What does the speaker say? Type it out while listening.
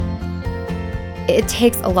it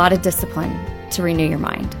takes a lot of discipline to renew your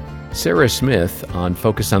mind. Sarah Smith on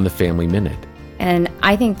Focus on the Family Minute. And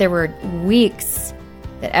I think there were weeks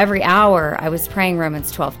that every hour I was praying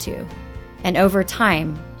Romans 12:2. And over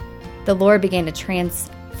time, the Lord began to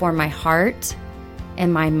transform my heart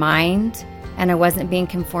and my mind, and I wasn't being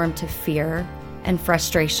conformed to fear and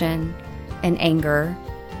frustration and anger.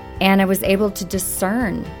 And I was able to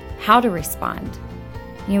discern how to respond.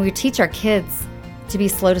 You know, we teach our kids to be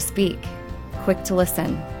slow to speak, quick to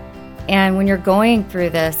listen. And when you're going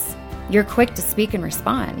through this, you're quick to speak and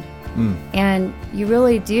respond. And you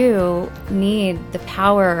really do need the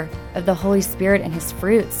power of the Holy Spirit and His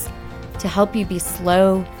fruits to help you be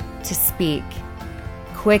slow to speak,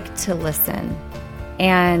 quick to listen,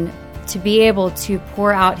 and to be able to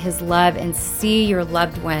pour out His love and see your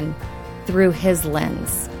loved one through His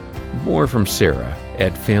lens. More from Sarah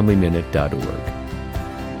at FamilyMinute.org.